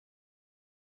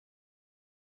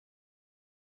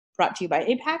brought to you by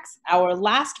APAICS. Our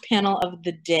last panel of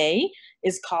the day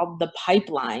is called The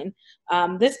Pipeline.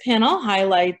 This panel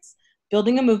highlights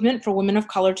building a movement for women of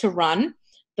color to run,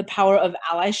 the power of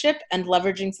allyship, and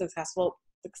leveraging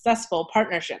successful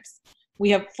partnerships. We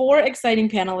have 4 exciting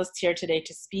panelists here today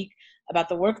to speak about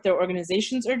the work their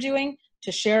organizations are doing,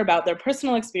 to share about their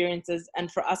personal experiences,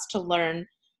 and for us to learn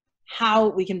how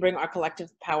we can bring our collective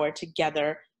power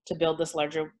together to build this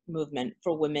larger movement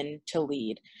for women to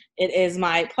lead. It is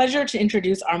my pleasure to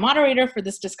introduce our moderator for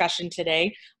this discussion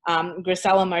today,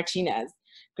 Grisela Martinez.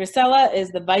 Grisela is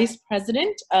the Vice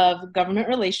President of Government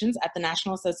Relations at the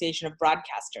National Association of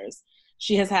Broadcasters.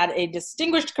 She has had a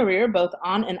distinguished career both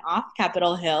on and off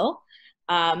Capitol Hill.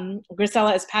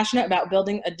 Grisela is passionate about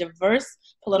building a diverse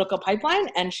political pipeline,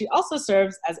 and she also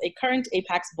serves as a current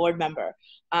APAICS board member.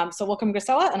 So welcome,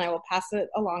 Grisela, and I will pass it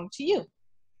along to you.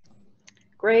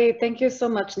 Great, thank you so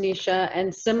much, Nisha.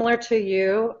 And similar to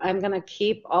you, I'm gonna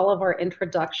keep all of our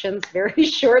introductions very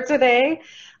short today.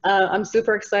 I'm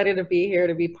super excited to be here,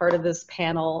 to be part of this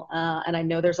panel. And I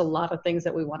know there's a lot of things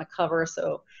that we wanna cover,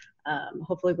 so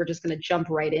hopefully we're just gonna jump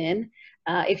right in.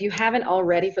 If you haven't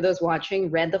already, for those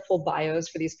watching, read the full bios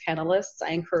for these panelists,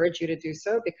 I encourage you to do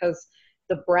so, because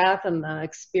the breadth and the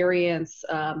experience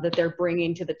that they're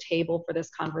bringing to the table for this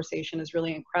conversation is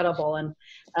really incredible. And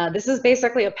this is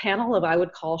basically a panel of, I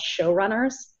would call,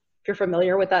 showrunners. If you're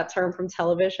familiar with that term from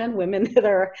television, women that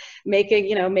are making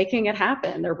it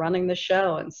happen. They're running the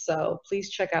show. And so please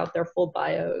check out their full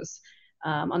bios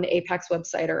on the APAICS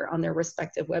website or on their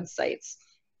respective websites.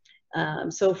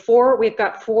 We've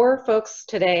got 4 folks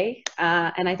today,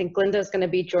 and I think Glinda is going to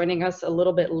be joining us a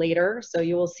little bit later, so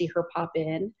you will see her pop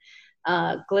in.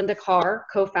 Glinda Carr,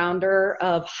 co-founder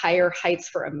of Higher Heights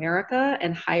for America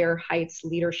and Higher Heights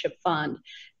Leadership Fund.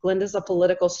 Glinda's a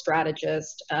political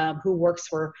strategist who works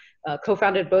for,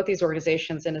 co-founded both these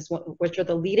organizations, and which are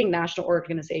the leading national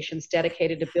organizations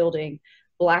dedicated to building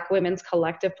Black women's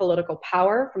collective political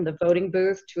power from the voting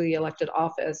booth to the elected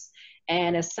office,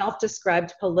 and a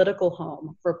self-described political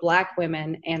home for Black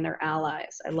women and their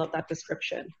allies. I love that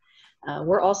description.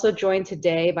 We're also joined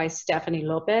today by Stephanie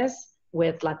Lopez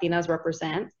with Latinas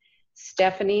Represent.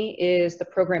 Stephanie is the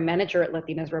program manager at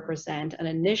Latinas Represent, an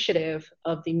initiative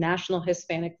of the National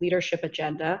Hispanic Leadership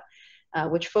Agenda,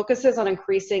 which focuses on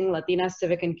increasing Latina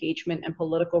civic engagement and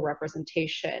political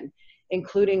representation,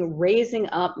 including raising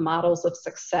up models of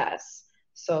success.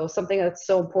 So something that's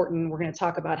so important, we're going to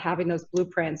talk about having those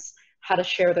blueprints, how to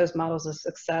share those models of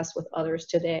success with others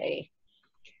today.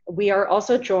 We are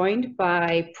also joined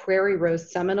by Prairie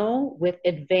Rose Seminole with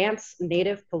Advanced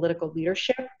Native Political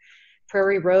Leadership.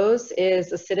 Prairie Rose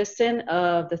is a citizen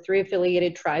of the 3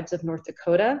 affiliated tribes of North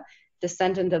Dakota,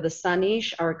 descendant of the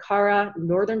Sanish, Arikara,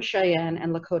 Northern Cheyenne,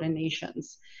 and Lakota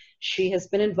nations. She has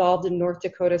been involved in North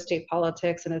Dakota state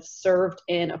politics and has served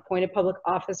in appointed public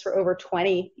office for over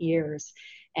 20 years.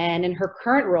 And in her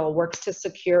current role, works to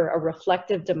secure a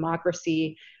reflective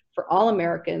democracy for all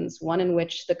Americans, one in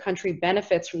which the country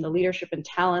benefits from the leadership and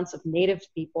talents of Native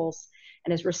peoples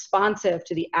and is responsive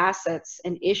to the assets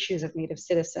and issues of Native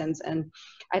citizens. And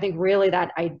I think really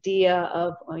that idea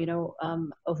of,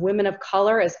 of women of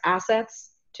color as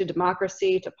assets to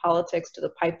democracy, to politics, to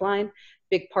the pipeline,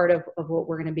 big part of what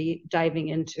we're gonna be diving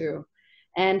into.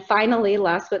 And finally,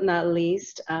 last but not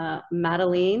least,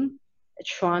 Madeline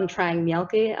Chuan Trang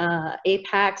Mielke,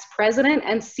 APAICS president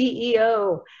and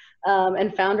CEO.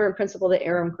 And founder and principal of the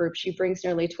Aram Group. She brings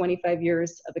nearly 25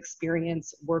 years of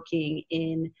experience working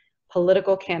in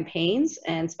political campaigns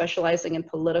and specializing in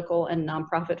political and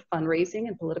nonprofit fundraising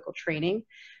and political training.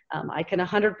 I can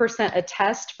 100%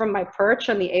 attest from my perch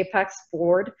on the APAICS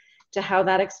board to how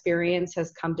that experience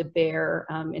has come to bear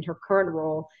in her current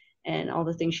role and all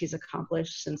the things she's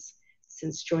accomplished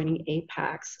since joining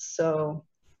APAICS. So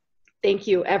thank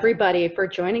you, everybody, for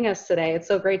joining us today. It's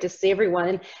so great to see everyone.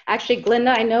 And actually,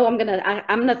 Glinda, I know I'm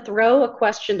gonna throw a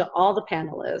question to all the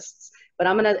panelists, but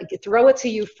I'm gonna throw it to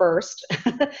you first,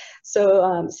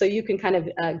 so you can kind of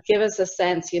give us a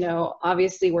sense.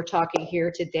 Obviously, we're talking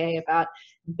here today about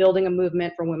building a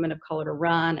movement for women of color to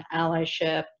run,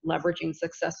 allyship, leveraging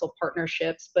successful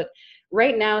partnerships. But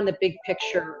right now, in the big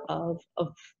picture of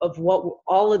what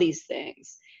all of these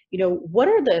things, what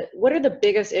are the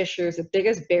biggest issues, the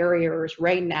biggest barriers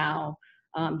right now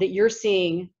that you're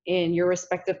seeing in your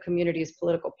respective community's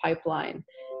political pipeline?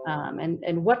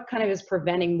 And what kind of is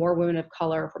preventing more women of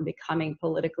color from becoming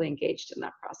politically engaged in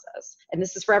that process? And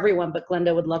this is for everyone, but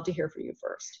Glenda would love to hear from you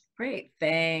first. Great,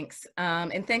 thanks.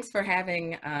 And thanks for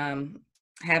having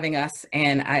having us,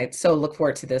 and I so look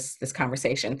forward to this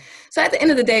conversation. So at the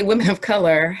end of the day, women of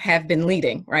color have been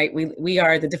leading, right? We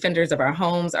are the defenders of our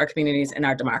homes, our communities, and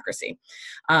our democracy.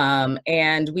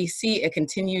 And we see a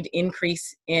continued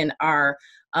increase in our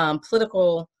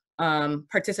political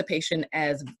participation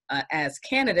as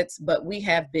candidates, but we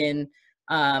have been,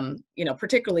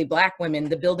 particularly Black women,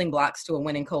 the building blocks to a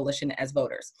winning coalition as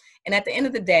voters. And at the end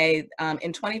of the day,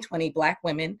 in 2020, Black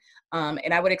women,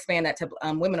 and I would expand that to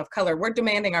women of color, we're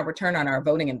demanding our return on our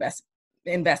voting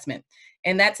investment.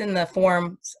 And that's in the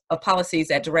forms of policies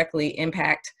that directly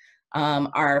impact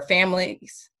our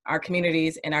families, our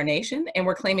communities, and our nation, and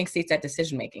we're claiming seats at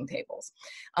decision-making tables.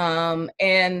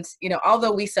 And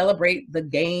although we celebrate the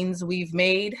gains we've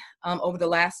made over the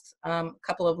last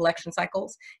couple of election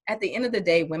cycles, at the end of the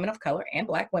day, women of color and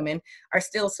Black women are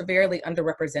still severely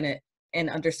underrepresented and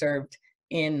underserved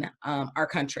in our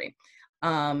country.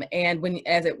 And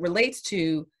as it relates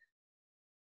to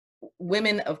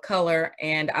women of color,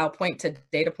 and I'll point to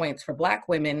data points for Black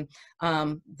women,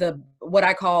 what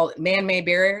I call man-made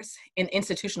barriers and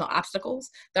institutional obstacles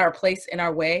that are placed in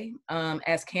our way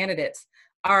as candidates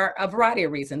are a variety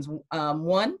of reasons.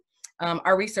 One,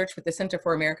 our research with the Center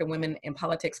for American Women in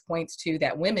Politics points to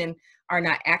that women are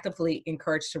not actively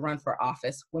encouraged to run for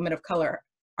office. Women of color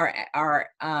are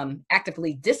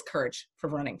actively discouraged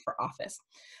from running for office.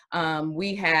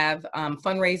 We have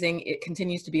fundraising. It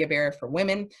continues to be a barrier for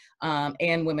women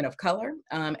and women of color.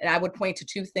 And I would point to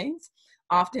two things.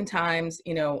 Oftentimes,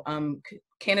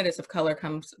 candidates of color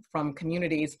come from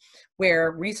communities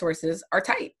where resources are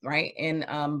tight, right? And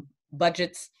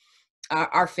budgets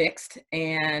are fixed,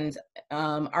 and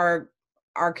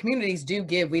our communities do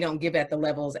give. We don't give at the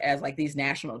levels as like these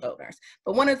national donors.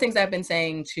 But one of the things I've been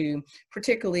saying to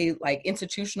particularly like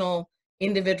institutional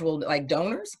individual like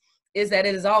donors is that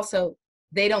it is also,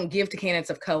 they don't give to candidates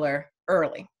of color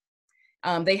early.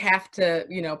 They have to,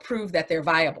 prove that they're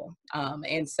viable.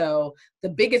 And so the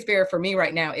biggest barrier for me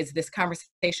right now is this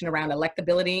conversation around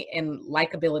electability and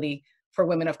likability for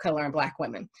women of color and Black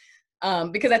women.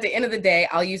 Because at the end of the day,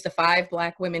 I'll use the 5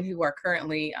 Black women who are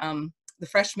currently the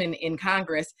freshmen in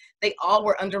Congress. They all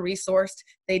were under-resourced.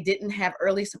 They didn't have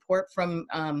early support from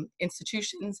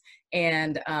institutions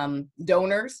and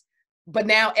donors. But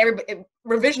now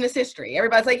revisionist history.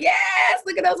 Everybody's like, yes,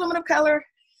 look at those women of color,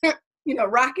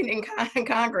 rocking in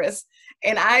Congress.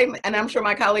 And I'm sure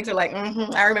my colleagues are like,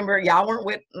 I remember y'all weren't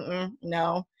with,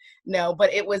 no.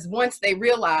 But it was once they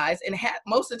realized, and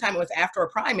most of the time it was after a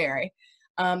primary,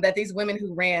 that these women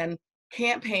who ran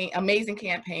amazing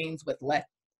campaigns with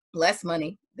less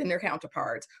money than their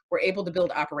counterparts were able to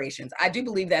build operations. I do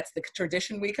believe that's the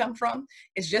tradition we come from.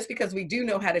 It's just because we do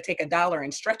know how to take a dollar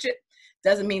and stretch it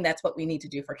doesn't mean that's what we need to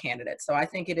do for candidates. So I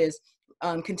think it is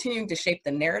continuing to shape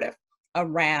the narrative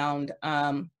around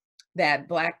that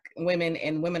Black women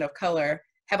and women of color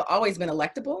have always been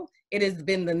electable. It has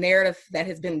been the narrative that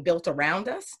has been built around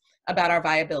us about our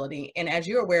viability. And as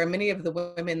you're aware, many of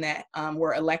the women that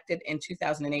were elected in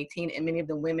 2018 and many of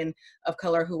the women of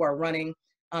color who are running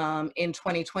in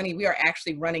 2020, we are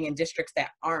actually running in districts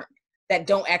that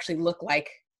don't actually look like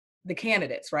the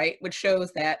candidates, right? Which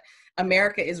shows that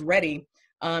America is ready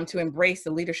to embrace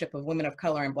the leadership of women of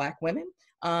color and Black women.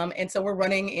 And so we're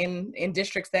running in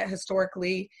districts that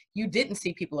historically you didn't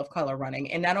see people of color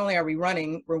running. And not only are we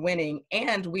running, we're winning,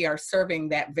 and we are serving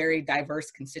that very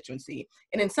diverse constituency.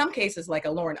 And in some cases, like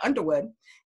a Lauren Underwood,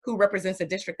 who represents a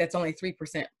district that's only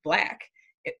 3% Black,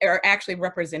 are actually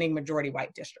representing majority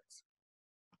white districts.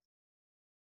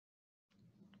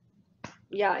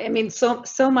 Yeah, I mean,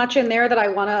 so much in there that I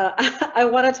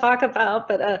wanna talk about,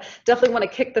 but definitely want to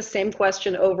kick the same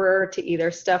question over to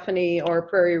either Stephanie or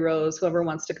Prairie Rose, whoever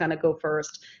wants to kind of go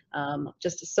first.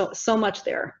 Just so much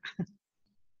there.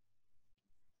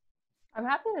 I'm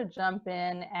happy to jump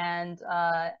in, and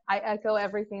I echo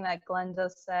everything that Glenn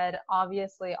just said.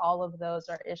 Obviously, all of those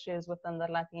are issues within the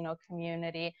Latino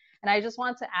community, and I just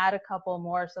want to add a couple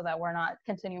more so that we're not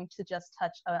continuing to just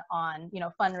touch on,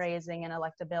 fundraising and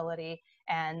electability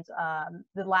and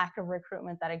the lack of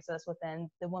recruitment that exists within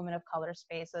the women of color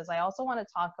spaces. I also want to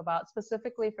talk about,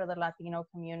 specifically for the Latino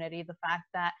community, the fact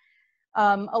that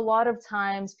a lot of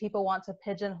times people want to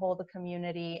pigeonhole the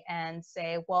community and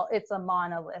say, well, it's a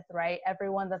monolith, right?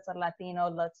 Everyone that's a Latino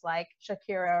looks like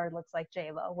Shakira or looks like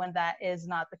J-Lo, when that is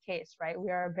not the case, right? We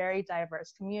are a very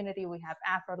diverse community. We have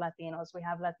Afro-Latinos, we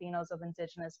have Latinos of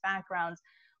indigenous backgrounds,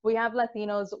 we have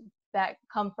Latinos that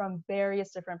come from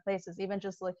various different places. Even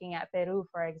just looking at Peru,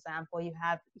 for example, you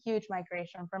have huge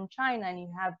migration from China, and you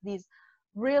have these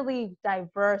really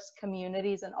diverse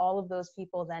communities, and all of those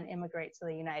people then immigrate to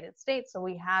the United States. So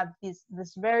we have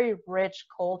this very rich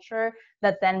culture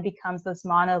that then becomes this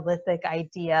monolithic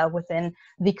idea within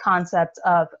the concept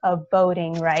of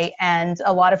voting, right? And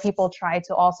a lot of people try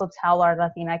to also tell our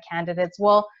Latina candidates,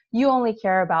 well, you only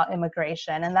care about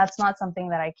immigration. And that's not something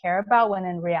that I care about, when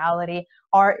in reality,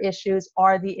 our issues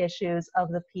are the issues of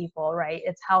the people, right?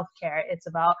 It's healthcare, it's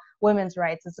about women's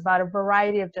rights, it's about a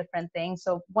variety of different things.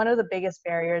 So one of the biggest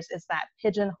barriers is that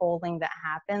pigeonholing that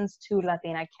happens to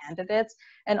Latina candidates,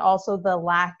 and also the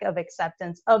lack of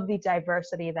acceptance of the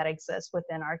diversity that exists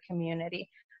within our community.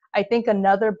 I think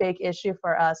another big issue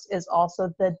for us is also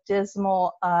the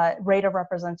dismal rate of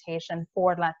representation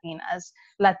for Latinas.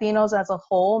 Latinos as a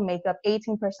whole make up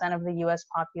 18% of the US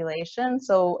population.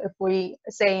 So if we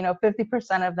say,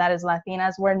 50% of that is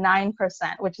Latinas, we're 9%,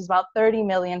 which is about 30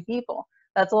 million people.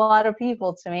 That's a lot of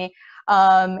people to me.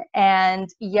 And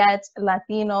yet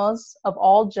Latinos of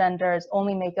all genders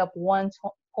only make up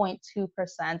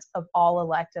 1.2% of all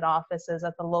elected offices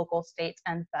at the local, state,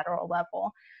 and federal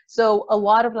level. So a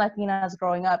lot of Latinas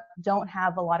growing up don't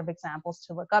have a lot of examples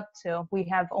to look up to. We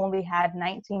have only had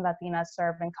 19 Latinas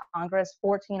serve in Congress.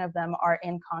 14 of them are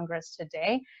in Congress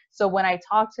today. So when I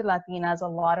talk to Latinas, a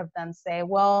lot of them say,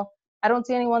 well, I don't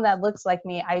see anyone that looks like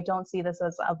me. I don't see this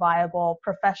as a viable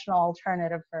professional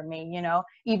alternative for me,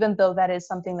 even though that is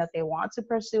something that they want to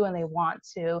pursue and they want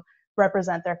to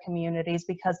represent their communities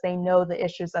because they know the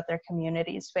issues that their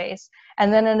communities face.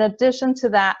 And then in addition to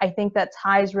that, I think that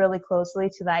ties really closely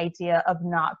to the idea of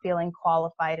not feeling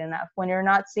qualified enough. When you're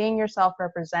not seeing yourself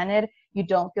represented, you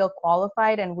don't feel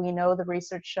qualified. And we know the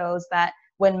research shows that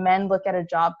when men look at a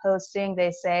job posting,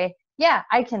 they say, yeah,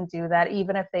 I can do that,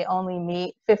 even if they only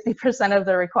meet 50% of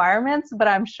the requirements. But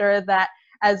I'm sure that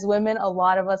as women, a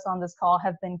lot of us on this call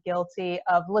have been guilty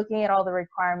of looking at all the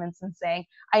requirements and saying,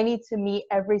 I need to meet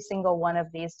every single one of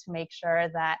these to make sure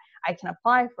that I can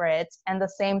apply for it. And the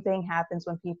same thing happens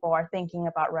when people are thinking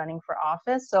about running for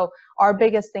office. So our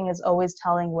biggest thing is always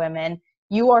telling women,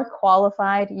 you are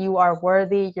qualified, you are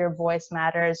worthy, your voice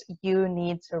matters, you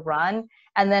need to run.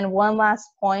 And then one last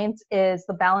point is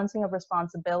the balancing of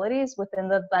responsibilities within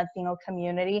the Latino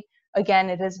community. Again,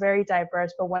 it is very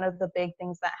diverse, but one of the big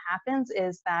things that happens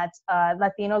is that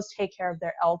Latinos take care of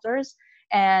their elders.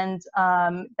 And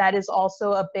that is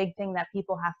also a big thing that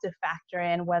people have to factor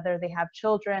in, whether they have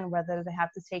children, whether they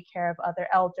have to take care of other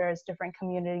elders, different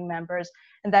community members.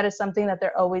 And that is something that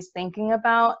they're always thinking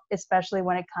about, especially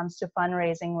when it comes to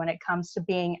fundraising, when it comes to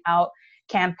being out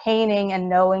campaigning and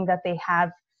knowing that they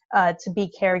have to be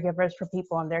caregivers for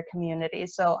people in their community.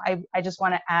 So I just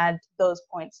want to add those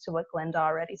points to what Glenda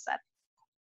already said.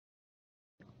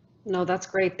 No, that's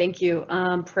great. Thank you.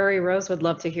 Prairie Rose would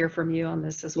love to hear from you on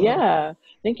this as well. Yeah,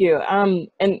 thank you.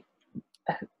 And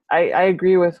I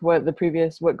agree with what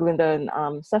Glinda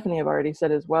and Stephanie have already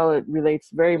said as well. It relates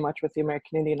very much with the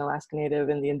American Indian, Alaska Native,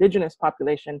 and the indigenous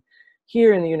population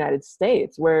here in the United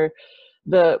States, where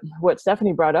what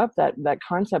Stephanie brought up, that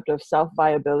concept of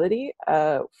self-viability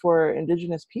for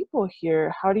indigenous people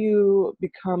here. How do you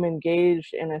become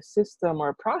engaged in a system or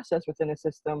a process within a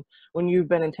system when you've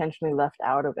been intentionally left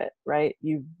out of it, right?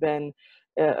 You've been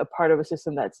a part of a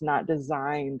system that's not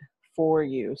designed for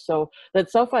you. So that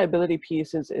self-viability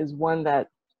piece is one that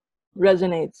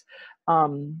resonates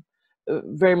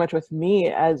very much with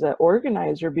me as an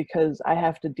organizer, because I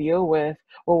have to deal with,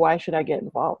 well, why should I get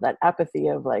involved? That apathy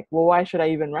of like, well, why should I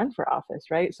even run for office,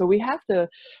 right? So we have to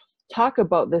talk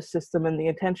about this system and the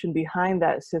intention behind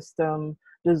that system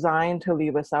designed to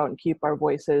leave us out and keep our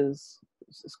voices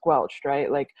squelched,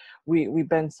 right? Like we've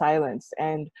been silenced.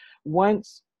 And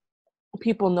once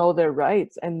people know their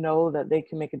rights and know that they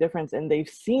can make a difference, and they've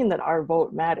seen that our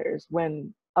vote matters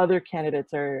when other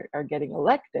candidates are getting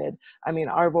elected. I mean,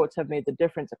 our votes have made the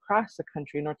difference across the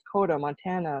country: North Dakota,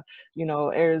 Montana,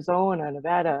 Arizona,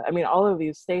 Nevada. I mean, all of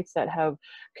these states that have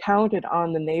counted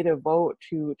on the Native vote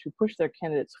to push their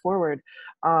candidates forward.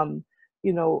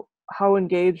 How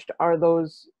engaged are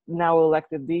those now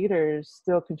elected leaders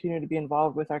still continue to be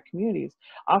involved with our communities?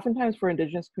 Oftentimes for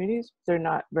Indigenous communities, they're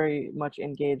not very much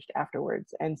engaged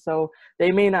afterwards. And so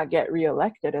they may not get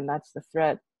reelected, and that's the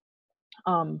threat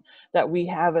that we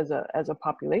have as a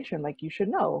population. Like, you should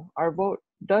know, our vote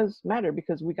does matter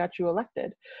because we got you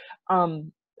elected.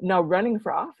 Now running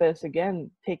for office,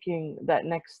 again, taking that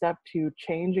next step to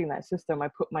changing that system, I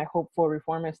put my hopeful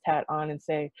reformist hat on and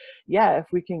say, yeah, if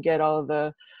we can get all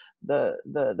the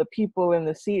people in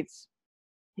the seats,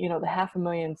 the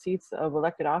 500,000 seats of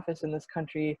elected office in this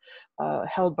country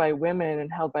held by women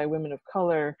and held by women of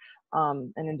color,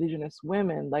 and Indigenous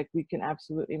women, like we can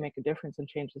absolutely make a difference and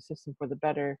change the system for the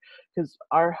better. Because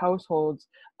our households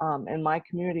in my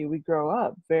community, we grow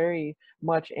up very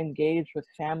much engaged with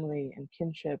family and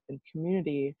kinship and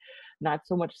community, not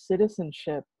so much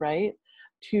citizenship, right,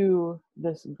 to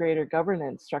this greater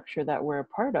governance structure that we're a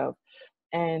part of.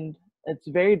 And it's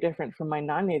very different from my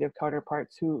non-native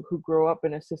counterparts who grow up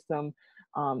in a system.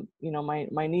 You know,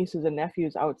 my nieces and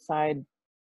nephews outside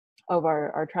of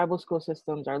our tribal school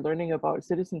systems are learning about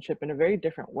citizenship in a very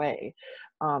different way,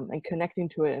 and connecting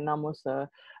to it in almost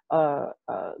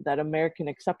that American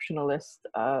exceptionalist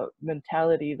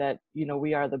mentality that, you know,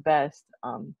 we are the best.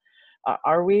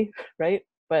 Are we? Right?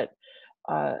 But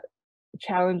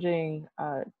challenging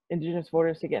Indigenous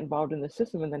voters to get involved in the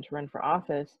system and then to run for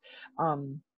office,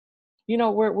 you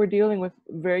know, we're dealing with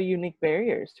very unique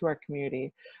barriers to our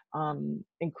community,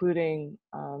 including,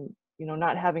 you know,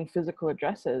 not having physical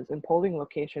addresses and polling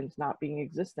locations not being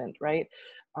existent, right?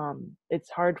 It's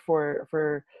hard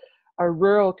for our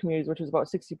rural communities, which is about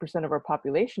 60% of our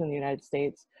population in the United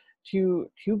States, to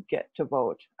get to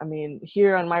vote. I mean,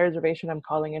 here on my reservation, I'm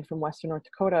calling in from Western North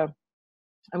Dakota.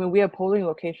 I mean, we have polling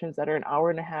locations that are an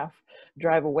hour and a half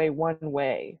drive away one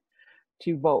way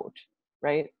to vote,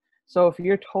 right? So if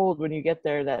you're told when you get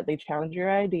there that they challenge your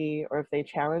ID, or if they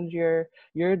challenge your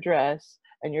address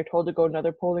and you're told to go to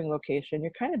another polling location,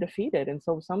 you're kind of defeated. And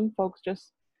so some folks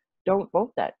just don't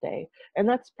vote that day. And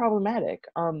that's problematic.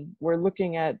 We're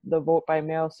looking at the vote by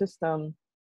mail system,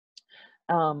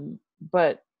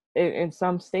 but in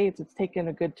some states, it's taken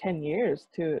a good 10 years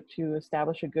to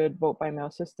establish a good vote by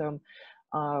mail system.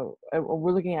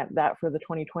 We're looking at that for the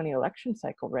 2020 election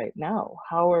cycle right now.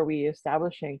 How are we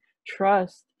establishing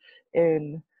trust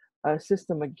in a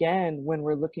system again when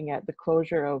we're looking at the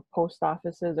closure of post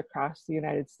offices across the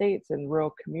United States and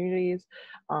rural communities,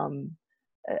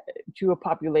 to a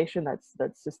population that's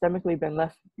systemically been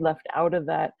left out of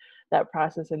that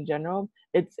process in general?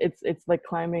 It's like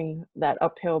climbing that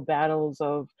uphill battles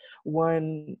of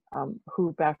one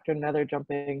hoop after another,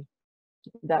 jumping,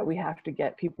 that we have to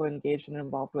get people engaged and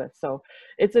involved with. So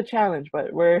it's a challenge,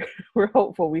 but we're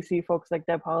hopeful. We see folks like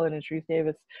Deb Haaland and Sharice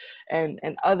Davis and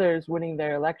others winning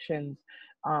their elections,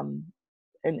 and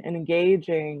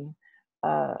engaging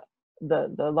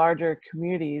the larger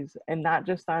communities, and not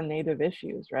just on Native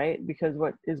issues, right? Because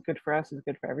what is good for us is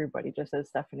good for everybody. Just as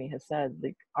Stephanie has said,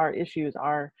 like, our issues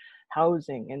are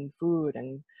housing and food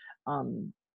and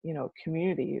you know,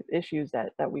 community issues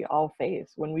that we all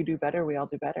face. When we do better, we all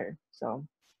do better. So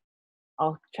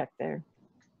I'll check there.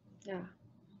 Yeah.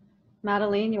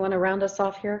 Madeline, you want to round us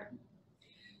off here?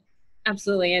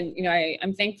 Absolutely. And, you know,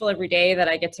 I'm thankful every day that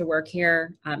I get to work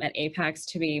here at APAICS,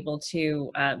 to be able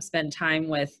to spend time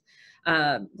with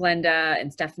Glenda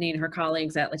and Stephanie and her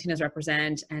colleagues at Latinos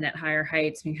Represent and at Higher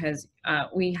Heights, because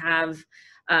we have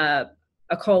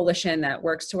a coalition that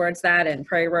works towards that. And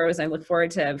Prairie Rose, I look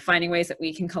forward to finding ways that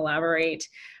we can collaborate,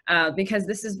 because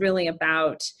this is really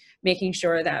about making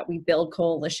sure that we build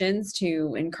coalitions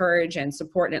to encourage and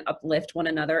support and uplift one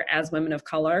another as women of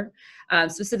color,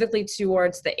 specifically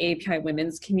towards the API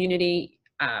women's community.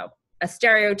 A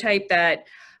stereotype that,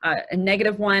 a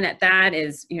negative one at that,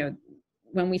 is, you know,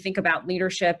 when we think about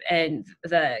leadership and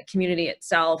the community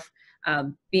itself,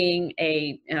 being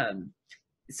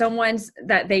someone's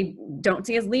that they don't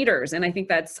see as leaders. And I think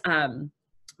that's a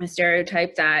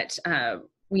stereotype that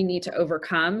we need to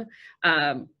overcome.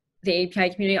 The API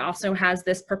community also has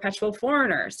this perpetual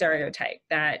foreigner stereotype,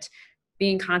 that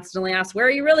being constantly asked, where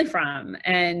are you really from?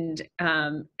 And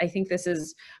I think this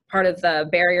is part of the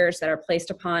barriers that are placed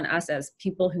upon us as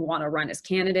people who want to run as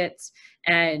candidates.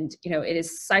 And, you know, it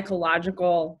is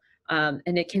psychological, and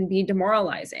it can be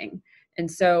demoralizing. And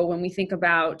so when we think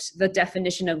about the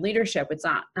definition of leadership, it's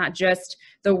not just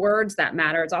the words that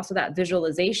matter, it's also that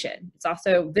visualization. It's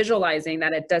also visualizing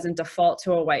that it doesn't default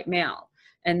to a white male,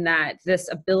 and that this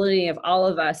ability of all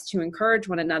of us to encourage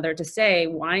one another to say,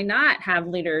 why not have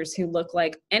leaders who look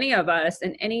like any of us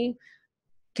in any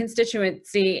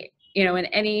constituency, you know, in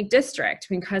any district,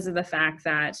 because of the fact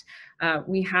that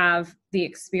we have the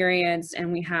experience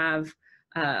and we have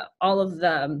all of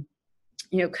the,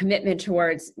 you know, commitment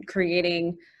towards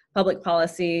creating public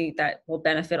policy that will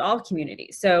benefit all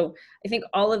communities. So I think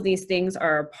all of these things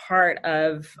are part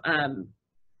of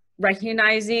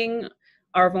recognizing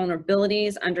our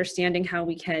vulnerabilities, understanding how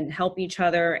we can help each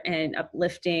other, and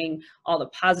uplifting all the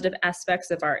positive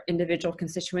aspects of our individual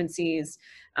constituencies.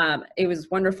 It was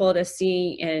wonderful to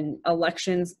see in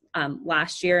elections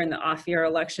last year, in the off-year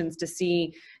elections, to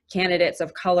see candidates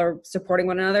of color supporting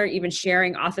one another, even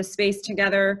sharing office space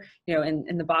together, you know,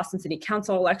 in the Boston City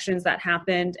Council elections that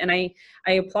happened. And I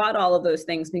applaud all of those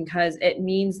things because it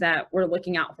means that we're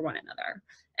looking out for one another.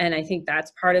 And I think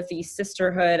that's part of the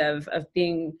sisterhood of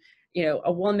being, you know,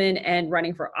 a woman and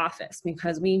running for office,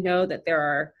 because we know that there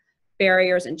are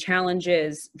barriers and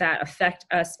challenges that affect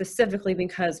us specifically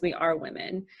because we are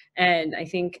women. And I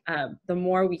think the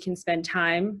more we can spend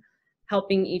time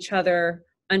helping each other,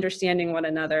 understanding one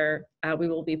another, we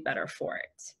will be better for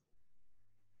it.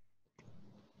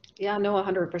 Yeah, no,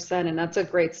 100%. And that's a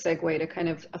great segue to kind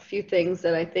of a few things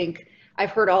that I think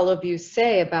I've heard all of you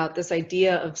say about this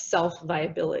idea of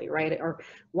self-viability, right? Or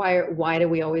why do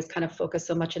we always kind of focus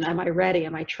so much on, am I ready?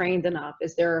 Am I trained enough?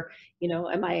 Is there, you know,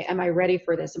 am I ready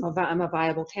for this? I'm a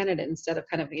viable candidate, instead of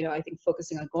kind of, you know, I think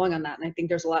focusing on going on that. And I think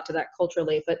there's a lot to that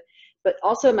culturally, but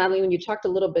also, Madeline, when you talked a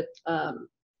little bit,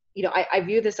 you know, I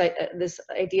view this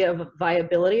idea of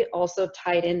viability also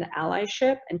tied into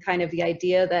allyship, and kind of the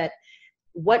idea that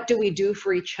what do we do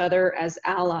for each other as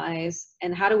allies,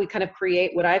 and how do we kind of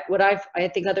create what I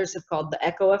think others have called the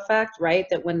echo effect, right?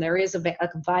 That when there is a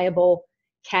viable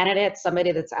candidate,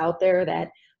 somebody that's out there,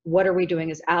 that what are we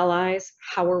doing as allies?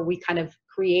 How are we kind of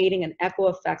creating an echo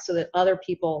effect so that other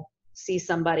people see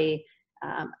somebody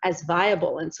as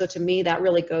viable? And so to me, that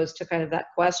really goes to kind of that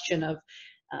question of,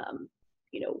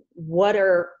 you know,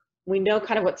 we know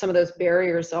kind of what some of those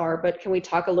barriers are, but can we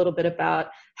talk a little bit about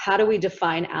how do we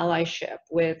define allyship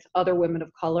with other women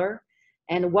of color,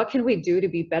 and what can we do to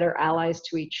be better allies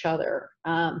to each other?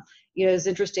 You know, it's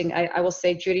interesting. I will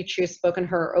say Judy Chu spoke in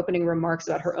her opening remarks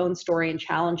about her own story and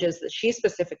challenges that she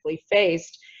specifically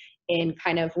faced in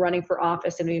kind of running for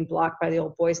office and being blocked by the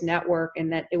Old Boys Network,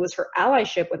 and that it was her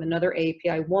allyship with another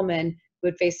API woman who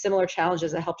had faced similar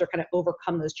challenges that helped her kind of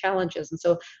overcome those challenges. And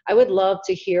so I would love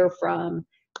to hear from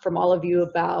all of you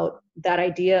about that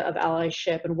idea of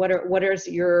allyship, and what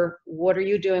are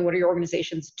you doing, what are your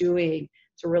organizations doing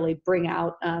to really bring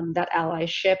out that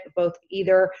allyship, both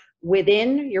either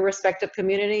within your respective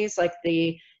communities, like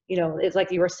it's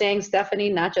like you were saying, Stephanie,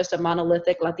 not just a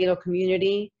monolithic Latino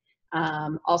community,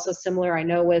 also similar, I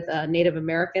know, with Native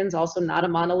Americans, also not a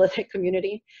monolithic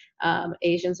community,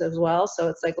 Asians as well. So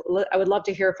it's like, I would love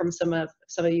to hear from some of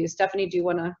you. Stephanie, do you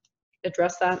want to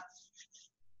address that?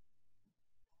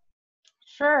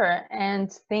 Sure,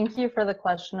 and thank you for the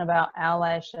question about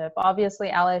allyship. Obviously,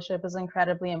 allyship is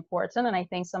incredibly important, and I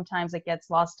think sometimes it gets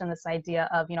lost in this idea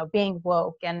of, you know, being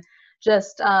woke and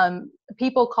just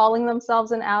people calling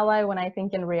themselves an ally, when I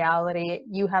think in reality,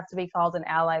 you have to be called an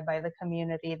ally by the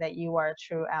community that you are a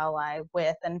true ally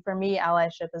with. And for me,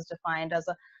 allyship is defined as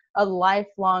a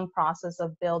lifelong process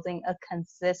of building a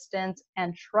consistent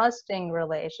and trusting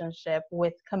relationship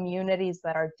with communities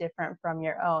that are different from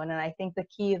your own. And I think the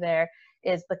key there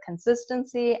is the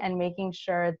consistency and making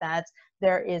sure that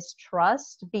there is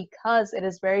trust, because it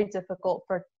is very difficult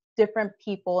for different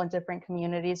people in different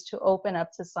communities to open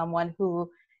up to someone who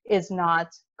is not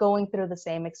going through the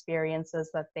same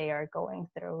experiences that they are going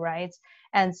through, right?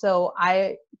 And so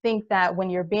I think that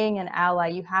when you're being an ally,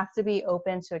 you have to be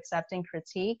open to accepting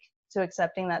critique, to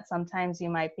accepting that sometimes you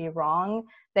might be wrong,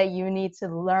 that you need to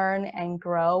learn and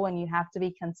grow, and you have to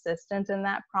be consistent in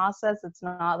that process. It's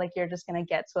not like you're just going to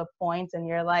get to a point and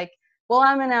you're like, well,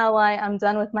 I'm an ally, I'm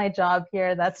done with my job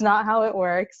here. That's not how it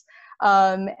works.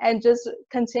 And just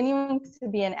continuing to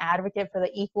be an advocate for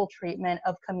the equal treatment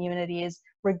of communities,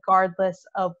 regardless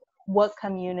of what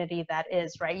community that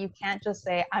is, right? You can't just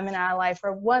say, I'm an ally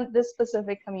for this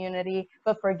specific community,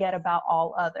 but forget about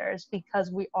all others,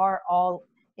 because we are all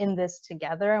in this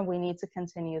together, and we need to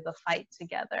continue the fight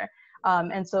together.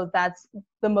 And so that's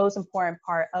the most important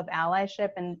part of allyship.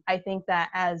 And I think that,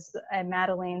 as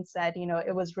Madeline said, you know,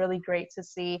 it was really great to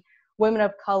see women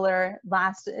of color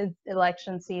last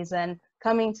election season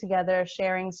coming together,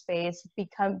 sharing space,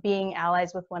 being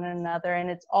allies with one another. And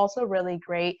it's also really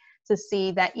great to see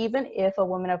that even if a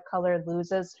woman of color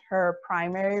loses her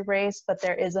primary race, but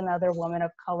there is another woman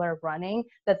of color running,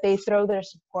 that they throw their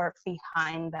support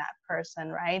behind that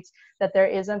person, right? That there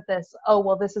isn't this, oh,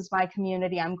 well, this is my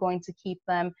community, I'm going to keep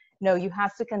them. No, you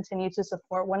have to continue to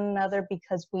support one another,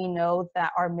 because we know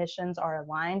that our missions are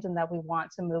aligned and that we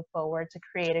want to move forward to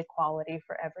create equality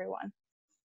for everyone.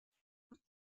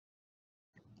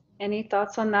 Any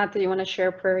thoughts on that you want to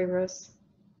share, Prairie Rose?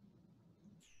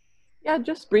 Yeah,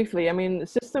 just briefly. I mean,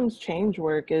 systems change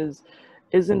work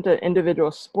isn't an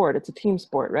individual sport, it's a team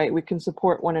sport, right? We can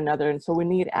support one another, and so we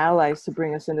need allies to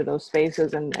bring us into those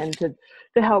spaces and to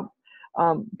help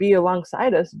be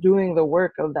alongside us doing the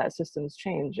work of that systems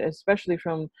change, especially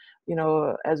from, you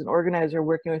know, as an organizer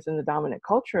working within the dominant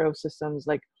culture of systems.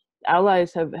 Like,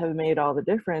 allies have made all the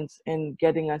difference in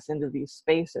getting us into these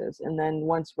spaces. And then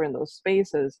once we're in those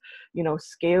spaces, you know,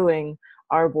 scaling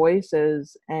our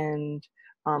voices and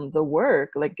the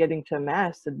work, like getting to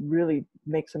mass to really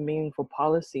make some meaningful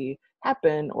policy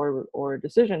happen or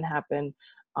decision happen.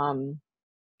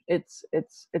 It's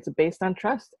based on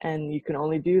trust, and you can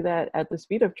only do that at the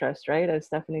speed of trust, right? As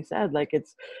Stephanie said, like it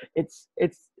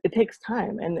takes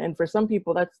time, and for some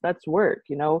people that's work.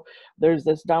 You know, there's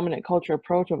this dominant culture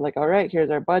approach of like, all right,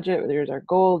 here's our budget, here's our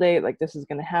goal date, like this is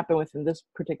going to happen within this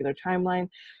particular timeline.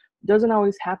 Doesn't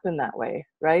always happen that way,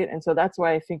 right? And so that's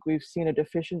why I think we've seen a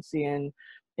deficiency in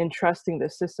trusting the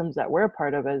systems that we're a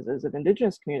part of as an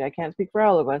Indigenous community. I can't speak for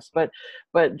all of us, but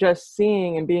just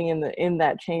seeing and being in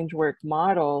that change work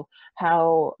model,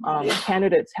 how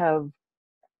candidates have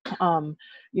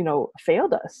you know,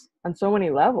 failed us on so many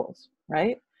levels,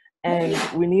 right? And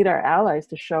we need our allies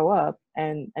to show up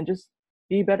and just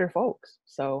be better folks.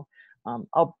 So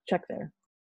I'll check there.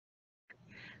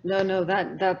 No,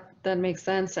 that makes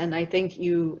sense. And I think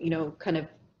you know, kind of,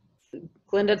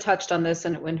 Glinda touched on this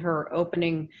in her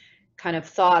opening kind of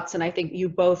thoughts. And I think you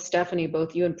both, Stephanie,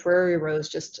 both you and Prairie Rose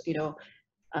just, you know,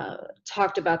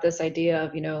 talked about this idea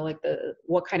of, you know, like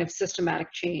what kind of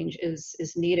systematic change is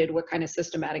needed, what kind of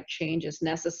systematic change is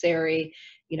necessary.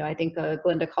 You know, I think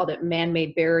Glinda called it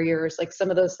man-made barriers. Like some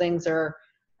of those things are,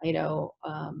 you know,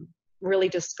 really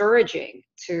discouraging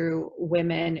to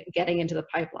women getting into the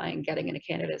pipeline, getting into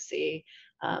candidacy.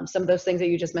 Some of those things that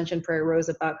you just mentioned, Prairie Rose,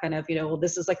 about kind of, you know, well,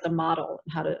 this is like the model,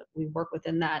 and how do we work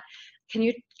within that? Can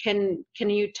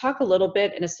you talk a little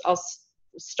bit, and I'll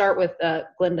start with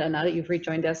Glinda, now that you've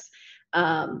rejoined us.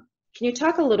 Can you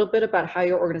talk a little bit about how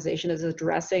your organization is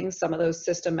addressing some of those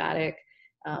systematic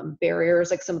barriers,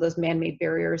 like some of those man-made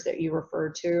barriers that you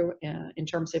referred to in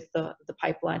terms of the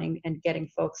pipelining and getting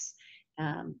folks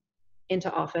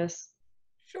into office?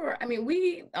 Sure. I mean,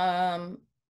 we,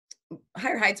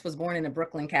 Higher Heights was born in a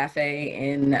Brooklyn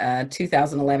cafe in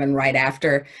 2011, right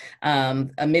after a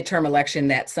midterm election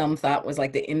that some thought was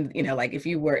like you know, like if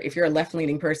you're a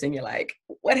left-leaning person, you're like,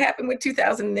 what happened with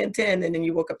 2010? And then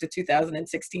you woke up to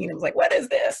 2016 and was like, what is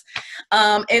this?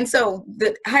 And so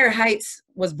the Higher Heights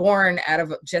was born out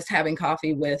of just having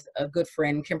coffee with a good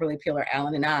friend, Kimberly Peeler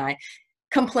Allen, and I,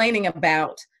 complaining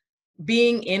about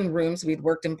being in rooms. We'd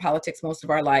worked in politics most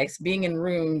of our lives, being in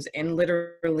rooms and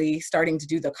literally starting to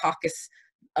do the caucus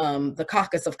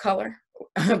of color,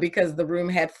 because the room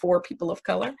had 4 people of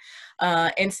color,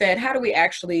 and said, how do we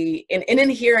actually, and then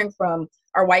hearing from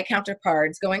our white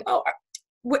counterparts going, oh,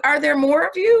 are there more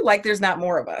of you? Like, there's not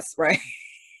more of us, right?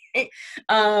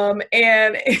 And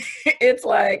it's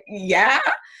like, yeah.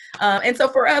 And so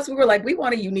for us, we were like, we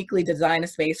want to uniquely design a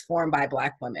space formed by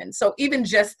Black women. So even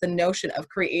just the notion of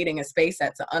creating a space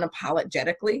that's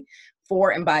unapologetically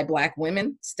for and by Black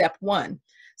women, step 1.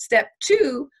 Step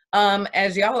 2,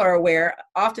 as y'all are aware,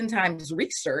 oftentimes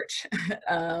research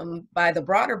by the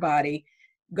broader body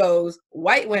goes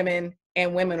white women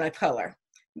and women of color,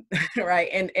 right?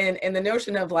 And the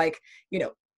notion of, like, you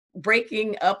know,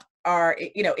 breaking up our,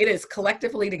 you know, it is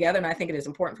collectively together. And I think it is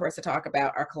important for us to talk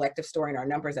about our collective story and our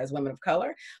numbers as women of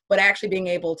color, but actually being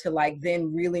able to, like,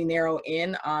 then really narrow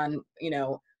in on, you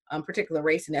know, particular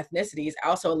race and ethnicities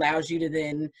also allows you to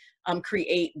then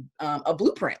create a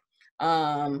blueprint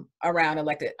around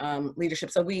elected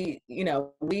leadership. So we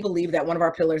believe that one of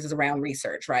our pillars is around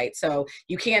research, right? So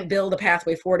you can't build a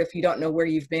pathway forward if you don't know where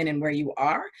you've been and where you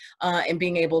are, and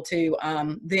being able to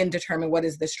then determine what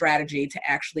is the strategy to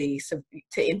actually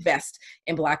to invest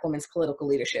in Black women's political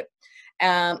leadership.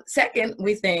 Second,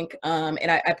 we think, and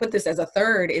I put this as a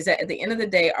third, is that at the end of the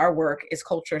day, our work is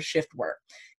culture shift work.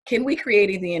 Can we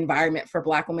create the environment for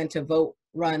Black women to vote,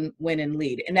 run, win, and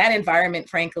lead? And that environment,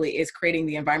 frankly, is creating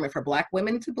the environment for Black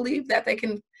women to believe that they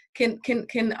can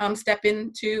step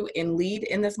into and lead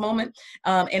in this moment,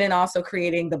 and then also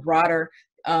creating the broader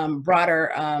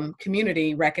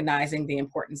community recognizing the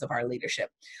importance of our leadership.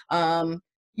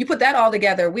 You put that all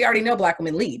together, we already know Black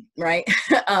women lead, right?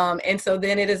 And so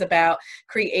then it is about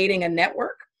creating a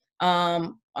network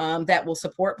that will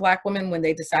support Black women when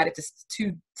they decided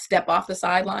to step off the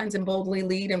sidelines and boldly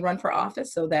lead and run for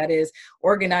office. So that is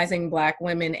organizing Black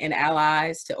women and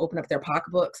allies to open up their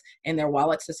pocketbooks and their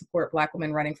wallets to support Black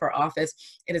women running for office.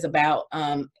 It is about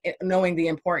knowing the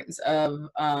importance of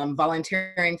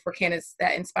volunteering for candidates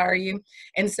that inspire you.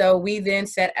 And so we then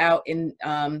set out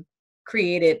and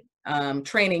created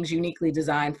trainings uniquely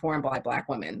designed for and by Black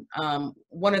women.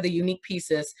 One of the unique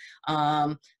pieces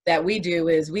that we do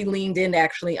is we leaned in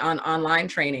actually on online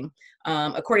training.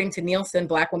 According to Nielsen,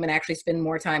 Black women actually spend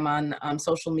more time on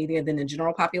social media than the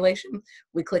general population.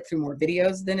 We click through more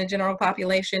videos than the general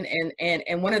population.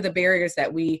 And one of the barriers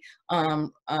that we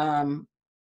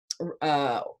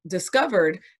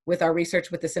discovered with our research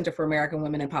with the Center for American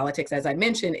Women in Politics, as I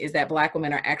mentioned, is that Black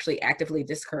women are actually actively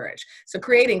discouraged. So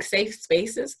creating safe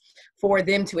spaces for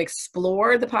them to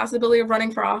explore the possibility of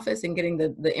running for office and getting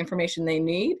the information they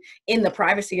need in the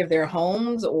privacy of their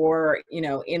homes or, you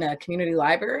know, in a community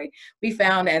library, we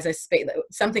found as a space,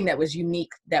 something that was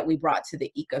unique that we brought to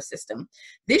the ecosystem.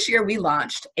 This year we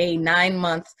launched a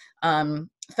 9-month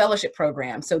fellowship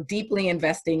program. So deeply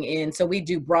investing in, so we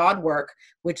do broad work,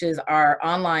 which is our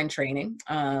online training,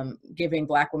 giving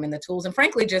Black women the tools and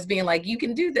frankly, just being like, you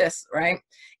can do this, right?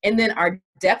 And then our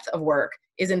depth of work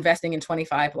is investing in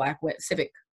 25 Black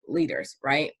civic leaders,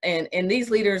 right? And these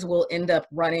leaders will end up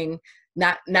running,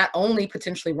 not only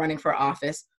potentially running for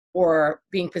office or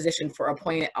being positioned for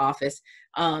appointed office.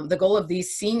 The goal of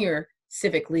these senior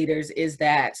civic leaders is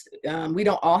that we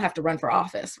don't all have to run for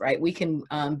office, right? We can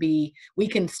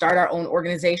start our own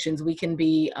organizations. We can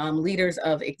be leaders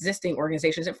of existing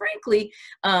organizations, and frankly,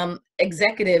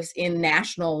 executives in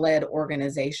national-led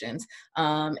organizations.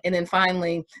 And then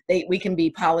finally, we can be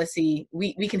policy.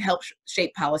 We can help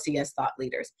shape policy as thought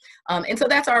leaders. And so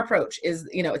that's our approach. Is,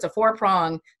 you know, it's a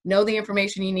 4-prong. Know the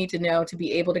information you need to know to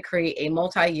be able to create a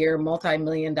multi-year,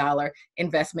 multi-million-dollar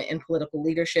investment in political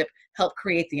leadership. Help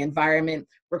create the environment,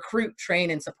 recruit,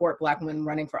 train, and support Black women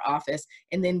running for office,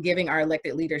 and then giving our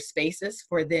elected leaders spaces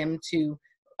for them to,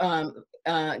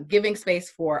 giving space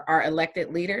for our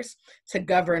elected leaders to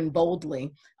govern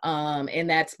boldly. And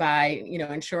that's by, you know,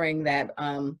 ensuring that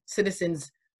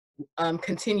citizens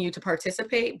continue to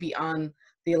participate beyond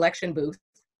the election booth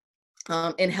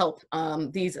and help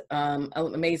these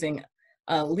amazing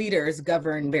leaders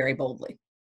govern very boldly.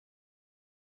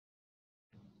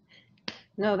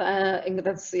 No,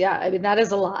 that's, yeah, I mean, that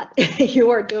is a lot. You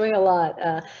are doing a lot.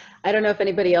 I don't know if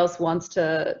anybody else wants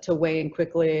to weigh in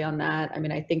quickly on that. I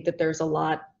mean, I think that there's a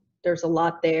lot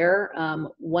there.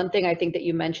 One thing I think that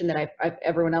you mentioned that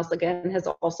everyone else again has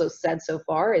also said so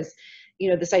far is, you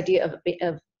know, this idea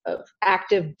of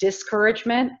active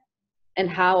discouragement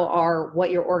and what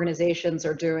your organizations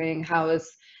are doing, how is,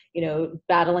 you know,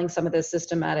 battling some of the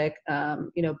systematic,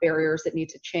 you know, barriers that need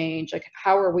to change. Like,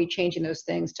 how are we changing those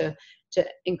things to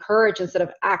encourage instead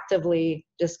of actively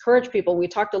discourage people? We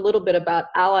talked a little bit about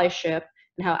allyship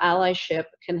and how allyship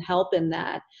can help in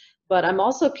that. But I'm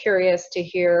also curious to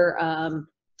hear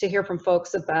from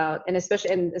folks about, and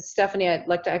especially, and Stephanie, I'd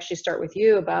like to actually start with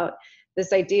you about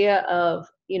this idea of,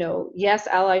 you know, yes,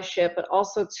 allyship, but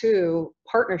also too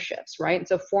partnerships, right? And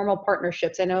so formal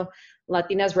partnerships. I know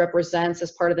Latinas Represents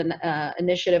as part of the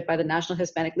initiative by the National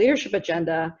Hispanic Leadership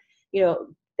Agenda. You know,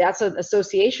 that's an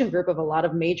association group of a lot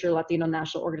of major Latino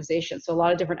national organizations. So a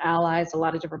lot of different allies, a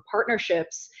lot of different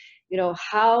partnerships. You know,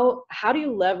 how do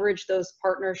you leverage those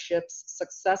partnerships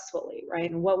successfully,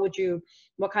 right? And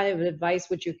what kind of advice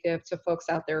would you give to folks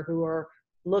out there who are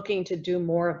looking to do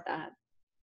more of that?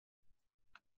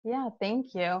 Yeah,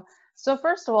 thank you. So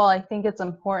first of all, I think it's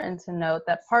important to note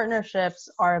that partnerships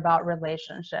are about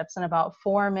relationships and about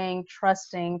forming,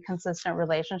 trusting, consistent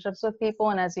relationships with people.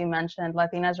 And as you mentioned,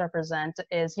 Latinas Represent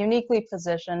is uniquely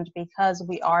positioned because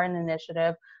we are an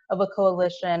initiative of a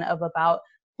coalition of about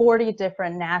 40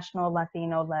 different national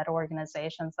Latino-led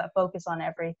organizations that focus on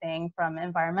everything from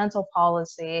environmental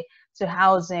policy to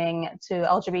housing to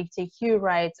LGBTQ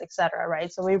rights, et cetera,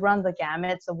 right? So we run the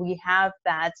gamut. So we have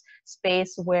that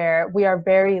space where we are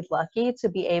very lucky to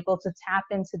be able to tap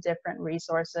into different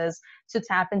resources, to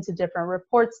tap into different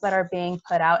reports that are being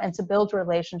put out, and to build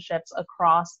relationships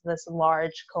across this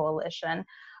large coalition.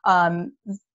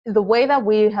 The way that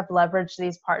we have leveraged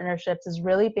these partnerships is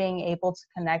really being able to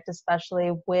connect,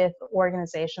 especially with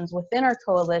organizations within our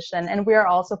coalition. And we are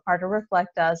also part of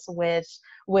Reflect Us, which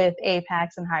with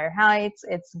APAICS and Higher Heights,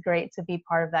 it's great to be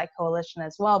part of that coalition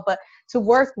as well. But to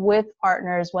work with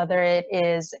partners, whether it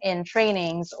is in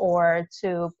trainings or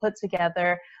to put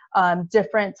together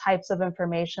different types of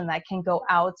information that can go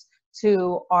out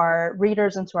to our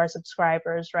readers and to our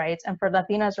subscribers, right? And for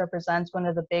Latinas Represents, one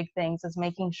of the big things is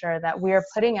making sure that we are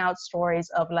putting out stories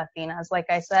of Latinas. Like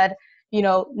I said, you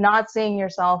know, not seeing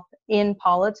yourself in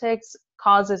politics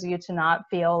causes you to not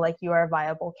feel like you are a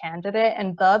viable candidate.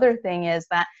 And the other thing is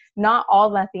that not all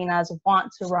Latinas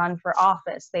want to run for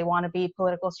office. They want to be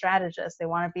political strategists. They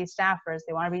want to be staffers.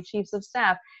 They want to be chiefs of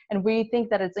staff. And we think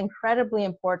that it's incredibly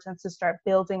important to start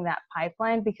building that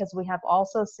pipeline, because we have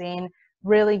also seen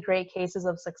really great cases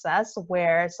of success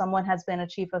where someone has been a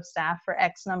chief of staff for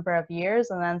X number of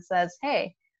years and then says,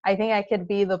 hey, I think I could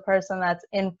be the person that's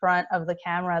in front of the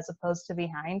camera as opposed to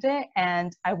behind it,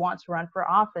 and I want to run for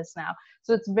office now.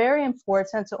 So it's very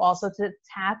important to also to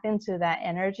tap into that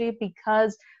energy,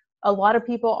 because a lot of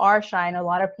people are shy and a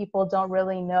lot of people don't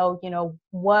really know,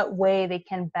 what way they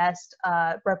can best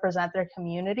represent their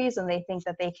communities, and they think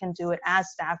that they can do it as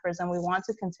staffers, and we want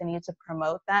to continue to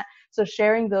promote that. So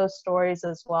sharing those stories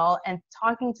as well and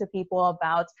talking to people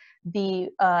about the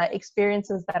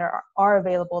experiences that are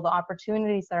available, the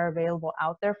opportunities that are available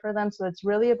out there for them. So it's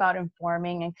really about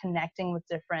informing and connecting with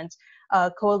different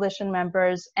coalition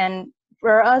members. And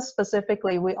for us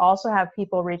specifically, we also have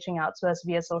people reaching out to us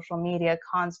via social media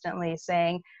constantly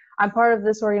saying, I'm part of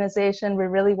this organization, we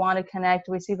really want to connect,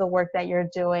 we see the work that you're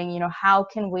doing, how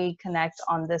can we connect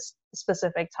on this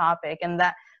specific topic? And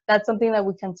that's something that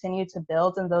we continue to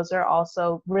build, and those are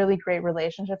also really great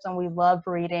relationships, and we love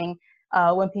reading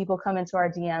when people come into our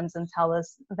DMs and tell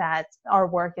us that our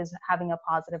work is having a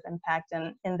positive impact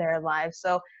in their lives.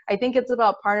 So I think it's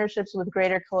about partnerships with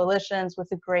greater coalitions, with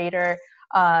the greater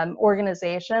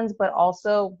organizations, but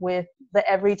also with the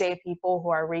everyday people who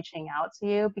are reaching out to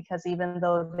you, because even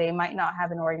though they might not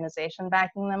have an organization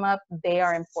backing them up, they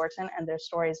are important and their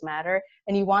stories matter.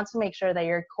 And you want to make sure that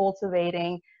you're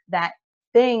cultivating that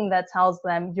thing that tells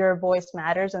them your voice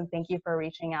matters and thank you for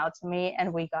reaching out to me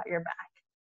and we got your back.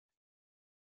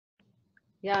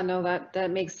 Yeah, no,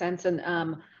 that makes sense. And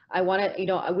I want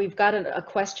to, we've got a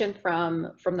question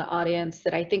from the audience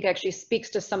that I think actually speaks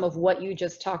to some of what you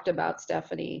just talked about,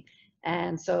 Stephanie.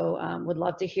 And so would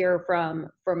love to hear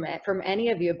from any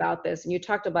of you about this. And you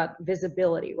talked about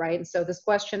visibility, right? And so this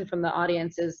question from the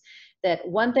audience is that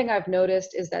one thing I've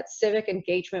noticed is that civic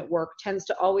engagement work tends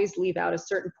to always leave out a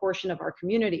certain portion of our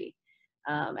community.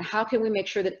 How can we make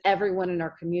sure that everyone in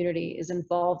our community is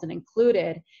involved and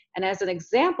included? And as an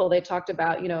example, they talked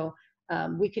about,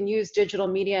 we can use digital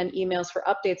media and emails for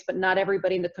updates, but not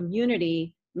everybody in the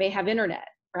community may have internet,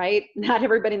 right? Not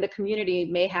everybody in the community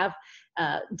may have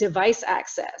device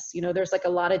access. There's like a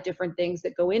lot of different things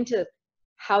that go into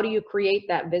how do you create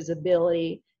that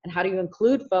visibility and how do you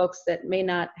include folks that may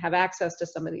not have access to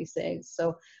some of these things.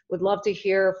 So would love to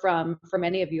hear from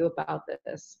any of you about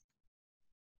this.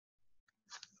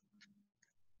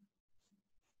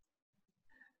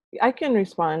 I can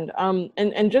respond.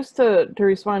 And just to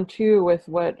respond too with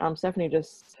what Stephanie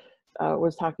just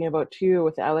was talking about too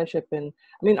with allyship, and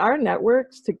I mean our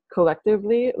networks to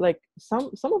collectively, like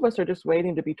some of us are just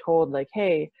waiting to be told like,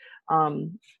 hey,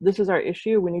 this is our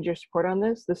issue, we need your support on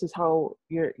this. This is how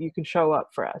you can show up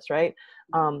for us, right?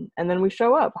 And then we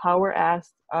show up how we're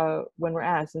asked when we're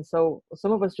asked. And so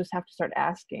some of us just have to start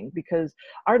asking, because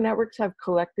our networks have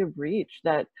collective reach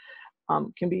that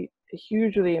can be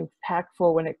hugely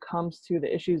impactful when it comes to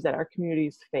the issues that our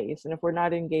communities face. And if we're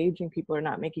not engaging, people are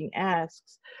not making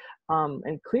asks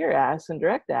and clear asks and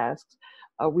direct asks,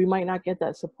 we might not get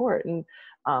that support. And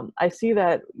I see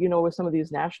that, with some of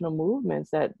these national movements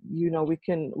that, we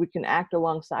can act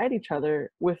alongside each other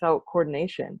without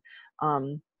coordination.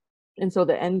 And so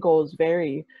the end goals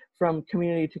vary from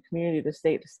community to community to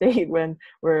state when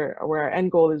where our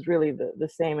end goal is really the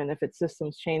same. And if it's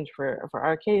systems change for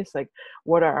our case, like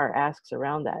what are our asks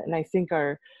around that? And I think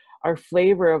our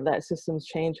flavor of that systems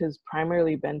change has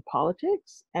primarily been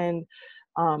politics. And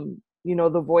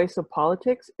the voice of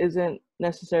politics isn't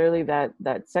necessarily that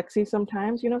sexy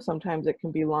sometimes. Sometimes it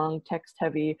can be long, text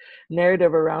heavy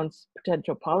narrative around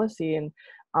potential policy, and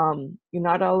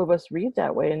not all of us read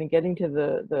that way. And getting to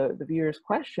the viewer's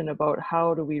question about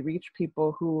how do we reach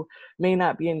people who may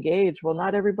not be engaged, well,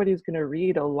 not everybody's going to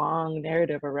read a long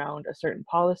narrative around a certain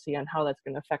policy on how that's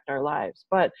going to affect our lives,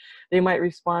 but they might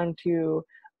respond to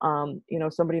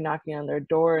somebody knocking on their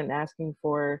door and asking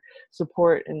for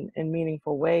support in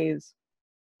meaningful ways.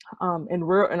 In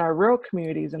our rural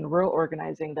communities and rural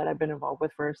organizing that I've been involved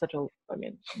with for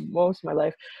most of my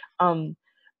life,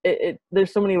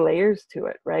 there's so many layers to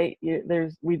it, right?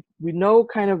 We know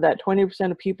kind of that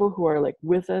 20% of people who are like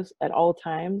with us at all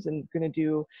times and going to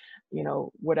do,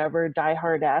 whatever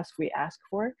diehard ask we ask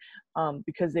for,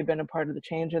 because they've been a part of the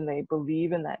change and they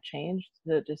believe in that change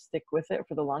to just stick with it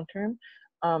for the long term.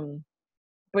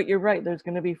 But you're right, there's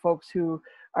going to be folks who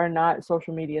are not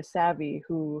social media savvy,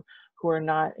 who are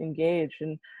not engaged,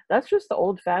 and that's just the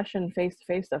old-fashioned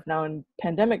face-to-face stuff. Now in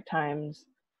pandemic times,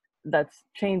 that's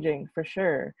changing for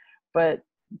sure, but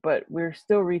we're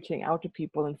still reaching out to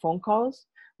people in phone calls.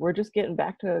 We're just getting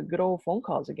back to good old phone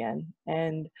calls again,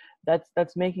 and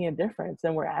that's making a difference.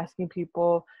 And we're asking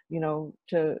people,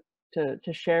 to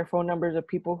share phone numbers of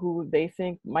people who they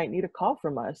think might need a call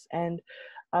from us. And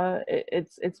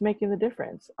it's making the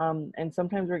difference. And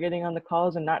sometimes we're getting on the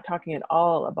calls and not talking at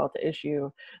all about the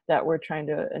issue that we're trying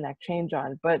to enact change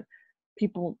on, but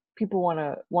people want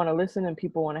to listen, and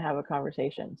people want to have a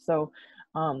conversation. So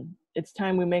it's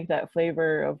time we make that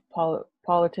flavor of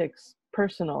politics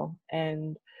personal,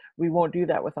 and we won't do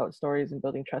that without stories and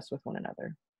building trust with one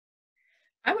another.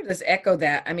 I would just echo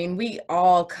that. I mean, we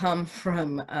all come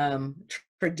from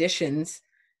traditions,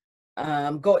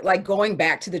 going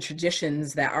back to the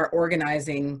traditions that our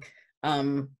organizing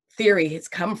theory has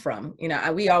come from. You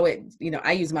know, we always, you know,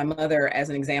 I use my mother as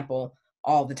an example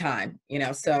all the time, you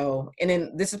know, so, and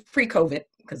then this is pre-COVID,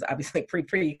 because obviously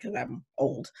because I'm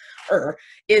old,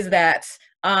 is that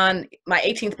on my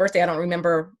 18th birthday, I don't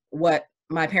remember what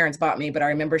my parents bought me, but I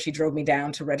remember she drove me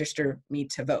down to register me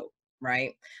to vote.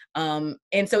 Right.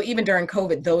 And so even during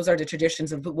COVID, those are the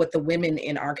traditions of what the women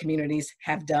in our communities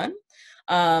have done.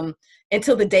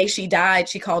 Until the day she died,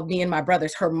 she called me and my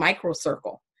brothers her micro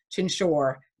circle to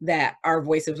ensure that our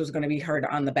voices was going to be heard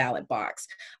on the ballot box.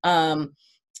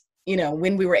 You know,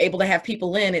 when we were able to have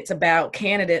people in, it's about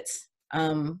candidates,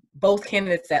 both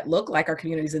candidates that look like our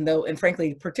communities, and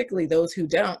frankly, particularly those who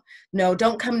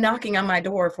don't come knocking on my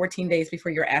door 14 days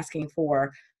before you're asking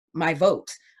for my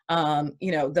vote.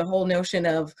 You know, the whole notion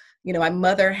of, you know, my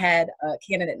mother had a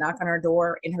candidate knock on her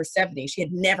door in her 70s. She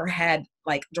had never had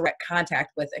like direct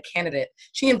contact with a candidate.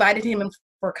 She invited him in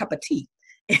for a cup of tea.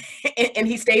 And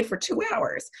he stayed for 2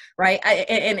 hours, right?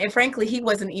 And frankly, he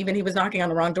was knocking on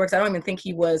the wrong door, because I don't even think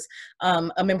he was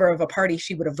a member of a party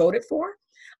she would have voted for.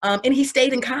 And he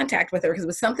stayed in contact with her because it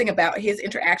was something about his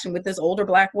interaction with this older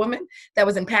Black woman that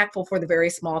was impactful for the very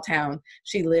small town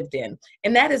she lived in.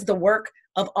 And that is the work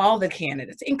of all the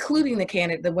candidates, including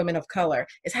the women of color,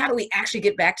 is how do we actually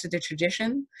get back to the